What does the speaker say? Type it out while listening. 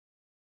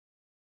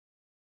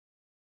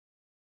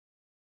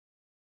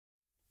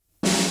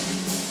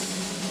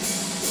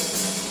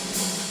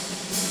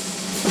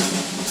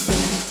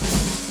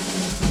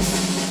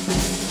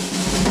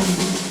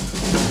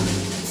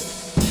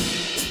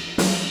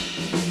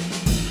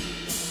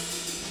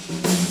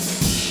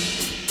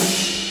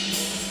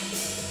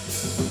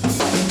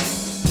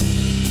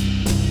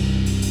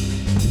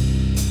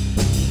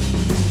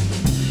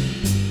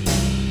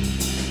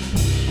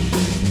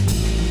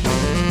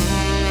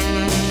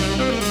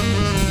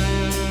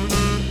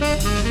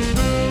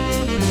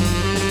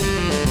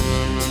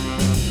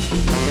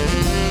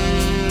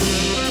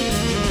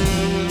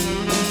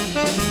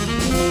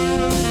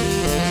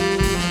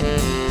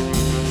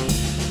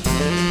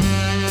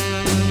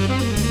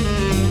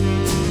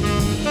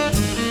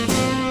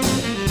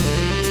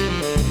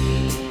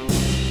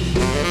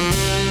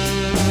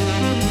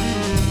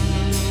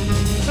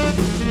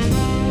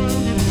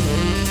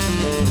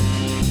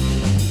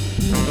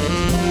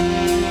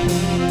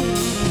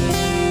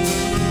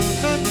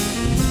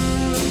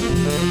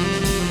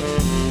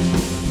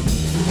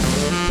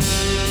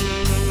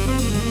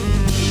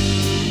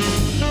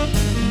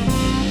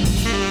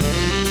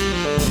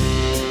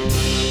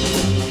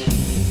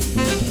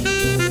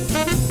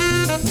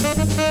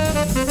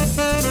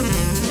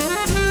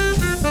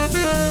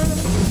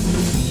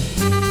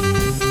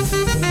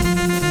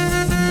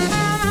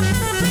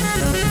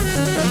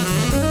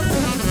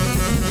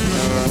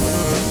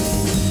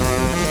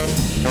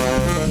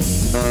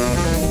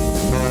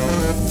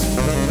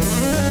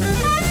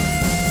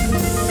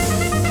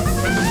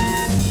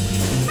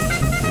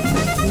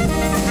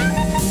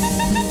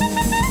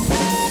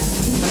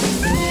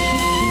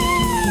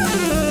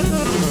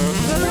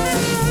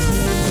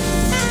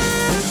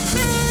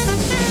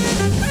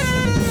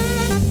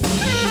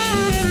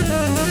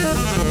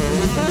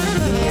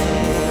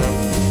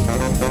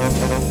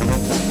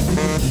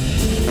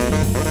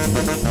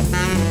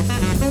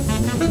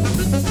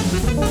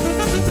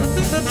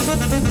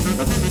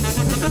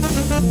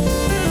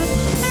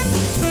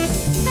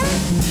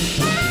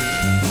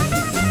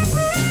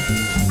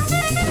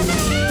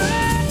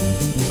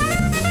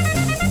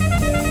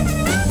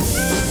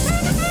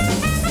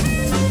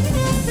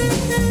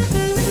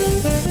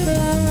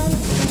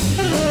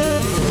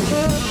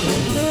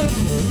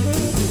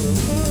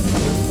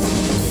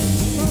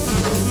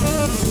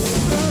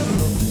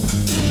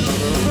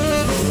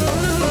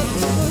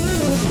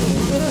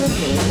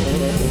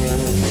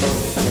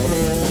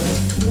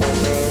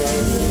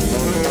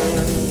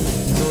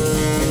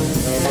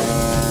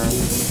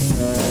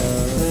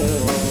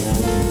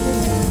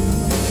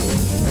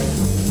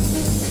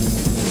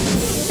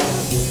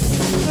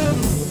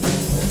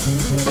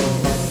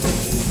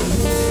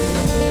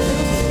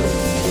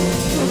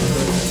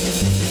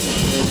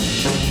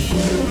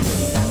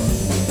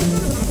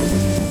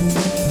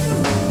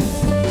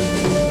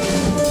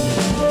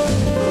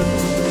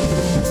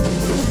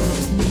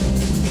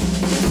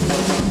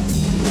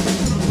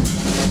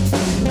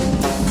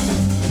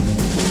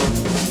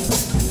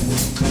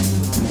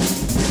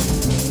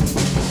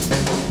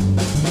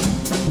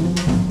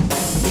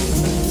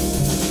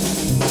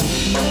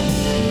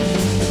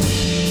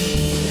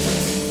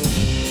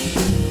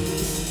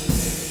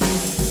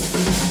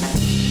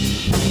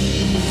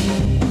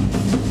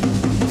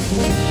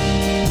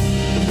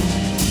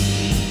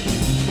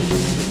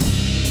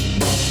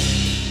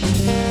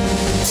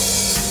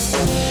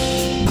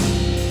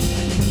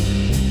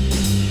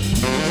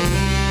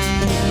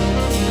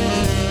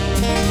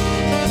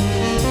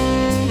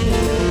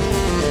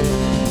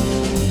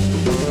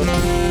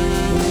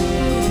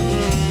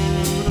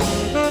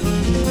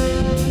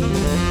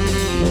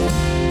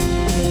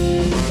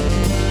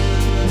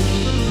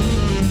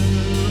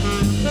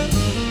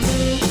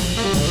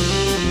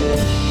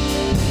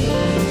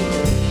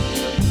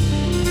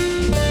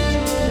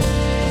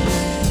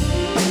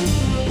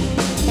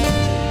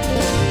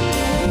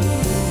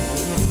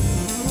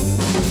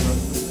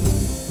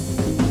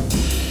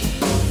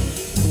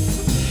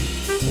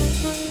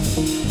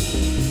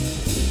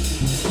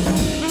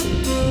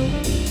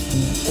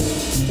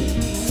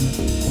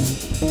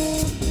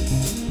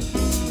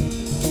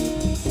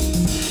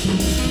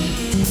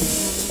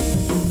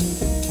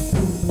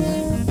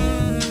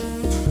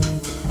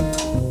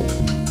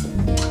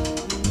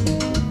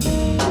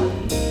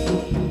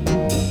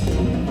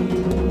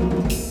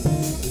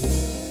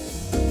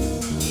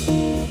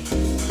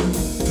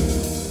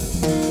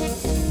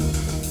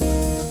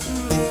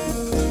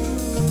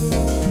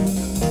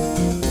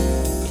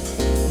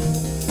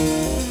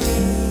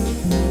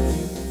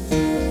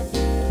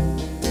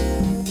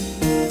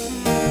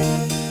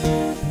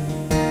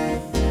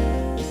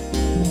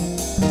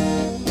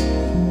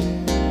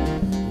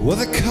Well,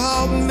 they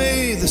called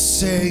me the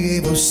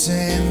Sarajevo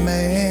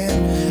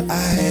Sandman. I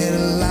had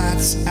a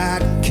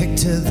lights-out kick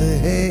to the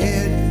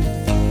head.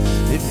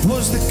 It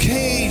was the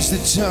cage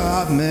that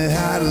taught me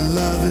how to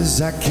love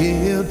as I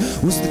killed.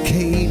 Was the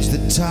cage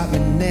that taught me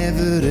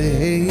never to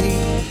hate.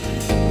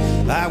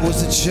 I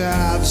was a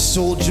child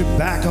soldier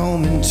back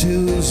home in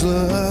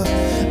Tuzla.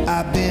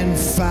 I've been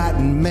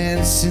fighting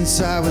men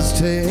since I was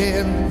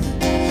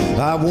 10.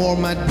 I wore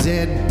my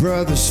dead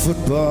brother's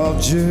football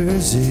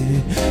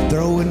jersey,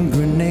 throwing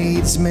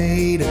grenades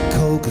made of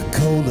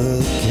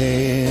Coca-Cola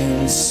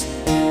cans.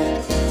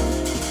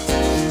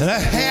 And I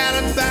had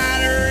a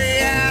battery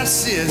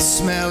acid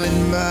smell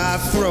in my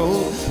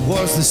throat,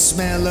 was the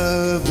smell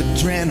of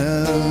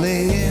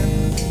adrenaline.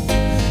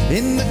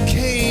 In the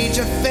cage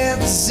I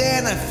felt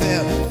zen, I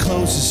felt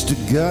closest to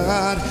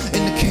God.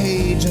 In the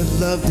cage I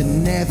loved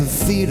and never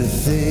feared a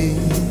thing.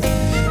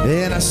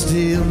 And I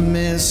still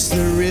miss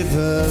the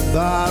river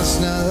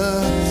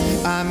Bosna.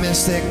 I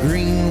miss that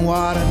green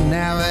water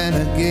now and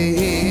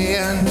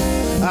again.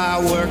 I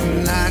work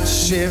night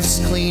shifts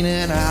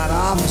cleaning out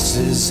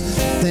offices,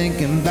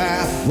 thinking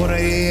about what I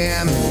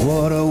am and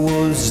what I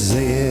was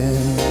then.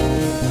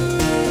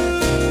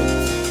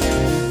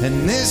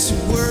 And this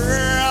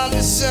world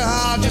is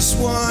all just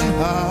one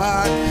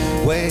heart,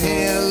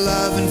 where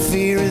love and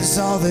fear is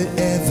all that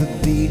ever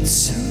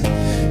beats.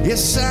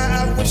 Yes,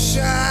 I wish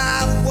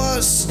I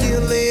was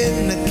still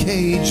in the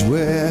cage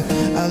where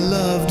I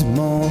loved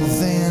more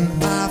than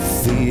I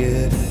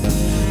feared,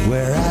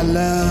 where I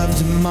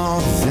loved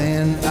more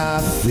than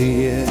I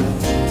feared.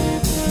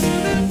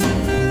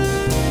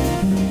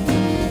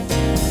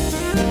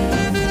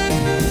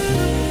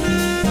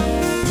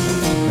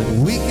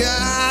 We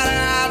got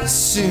out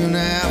soon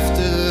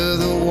after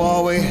the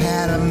war. We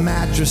had a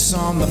mattress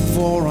on the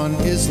floor on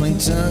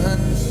Islington.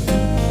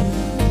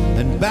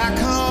 And back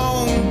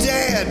home,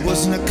 Dad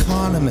was an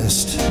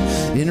economist.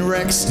 In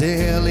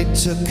Rexdale, he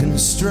took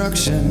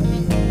construction.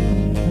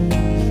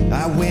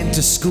 I went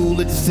to school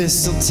at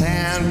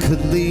Thistletown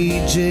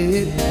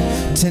Collegiate.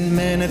 10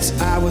 minutes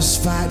I was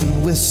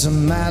fighting with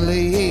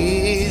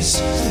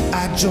Somalis.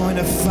 I joined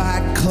a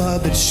fight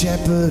club at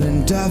Shepherd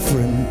and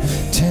Dufferin.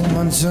 10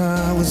 months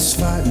I was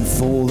fighting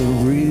for the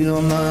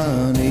real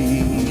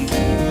money.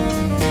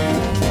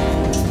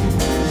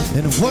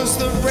 And it was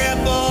the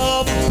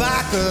Rebel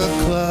Biker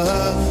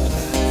Club.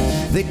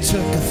 They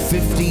took a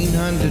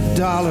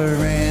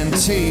 $1,500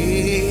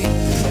 ante.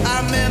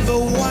 I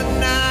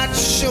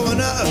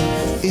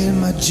in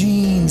my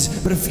jeans,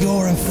 but if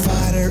you're a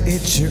fighter,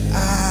 it's your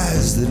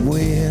eyes that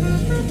win.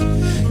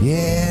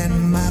 Yeah,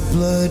 and my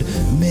blood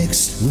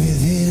mixed with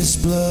his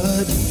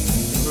blood.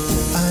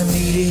 I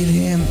needed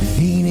him,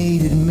 he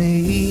needed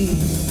me.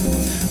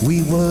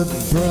 We were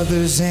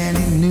brothers and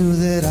he knew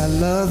that I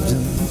loved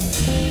him,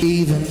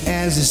 even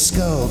as his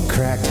skull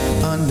cracked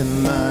under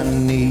my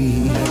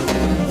knee.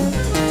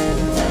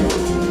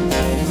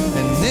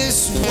 And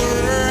this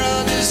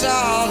world is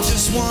all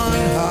just one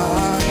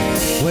heart,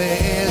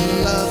 where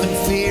love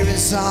and fear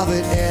is all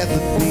that ever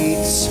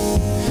beats.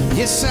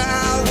 Yes,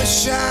 I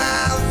wish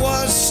I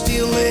was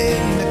still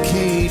in the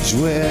cage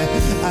where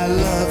I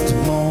loved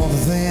more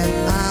than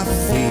I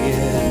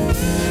feared,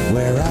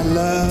 where I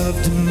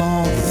loved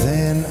more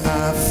than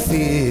I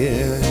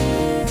feared.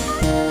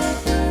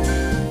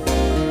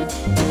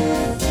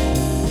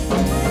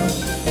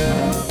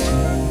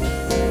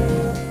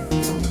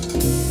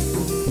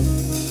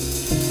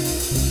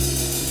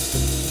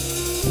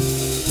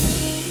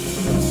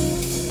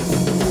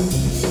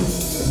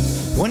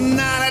 One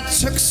night I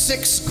took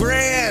 $6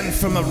 grand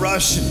from a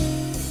Russian.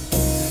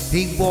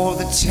 He wore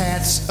the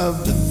tats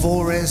of the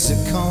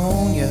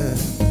Voresiconia.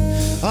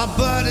 Oh,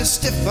 but his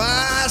stiff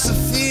eyes of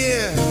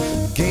fear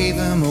gave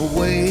him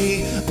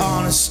away.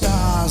 On the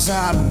stars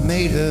I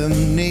made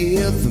him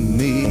kneel for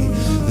me.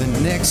 The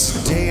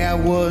next day I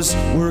was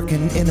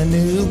working in a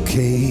new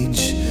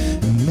cage,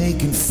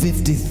 making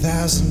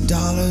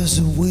 $50,000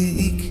 a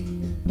week.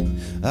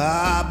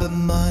 Ah, but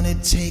money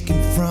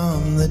taken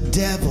from the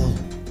devil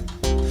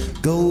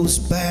goes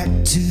back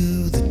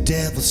to the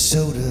devil,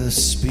 so to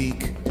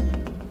speak.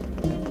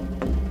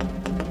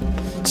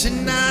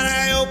 Tonight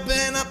I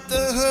open up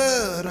the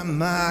hood of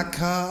my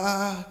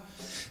car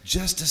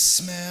just to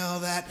smell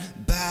that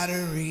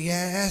battery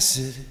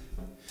acid.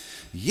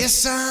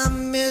 Yes, I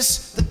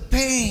miss the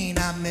pain,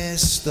 I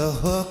miss the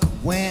hook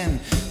when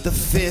the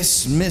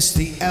fist miss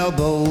the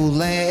elbow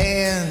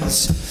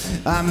lands.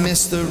 I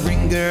miss the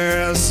ring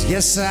girls,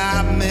 yes,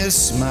 I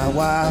miss my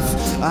wife.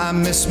 I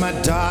miss my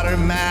daughter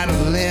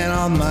Madeline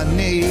on my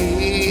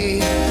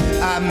knee.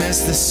 I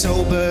miss the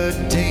sober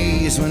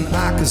days when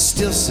I could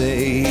still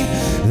say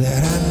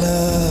that I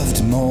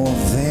loved more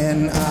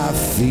than I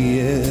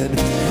feared,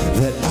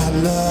 that I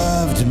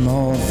loved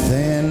more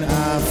than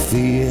I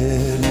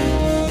feared.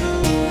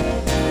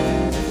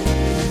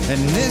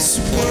 And this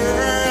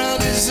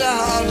world is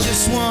all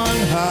just one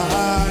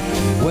heart,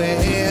 where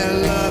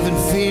love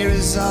and fear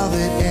is all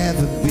that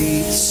ever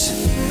beats.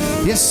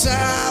 Yes,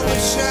 I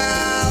wish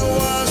I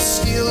was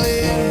still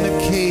in the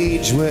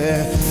cage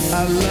where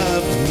I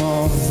loved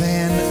more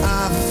than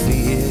I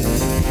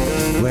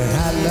feared, where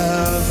I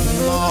loved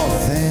more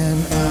than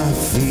I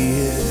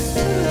feared.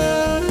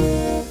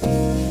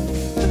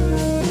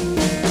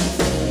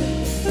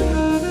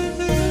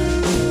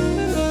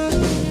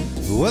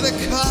 Well, they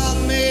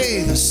called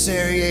me the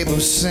Sarajevo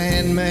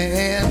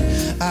Sandman.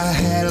 I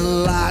had a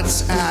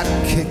lights out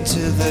kick to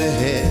the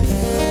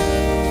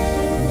head.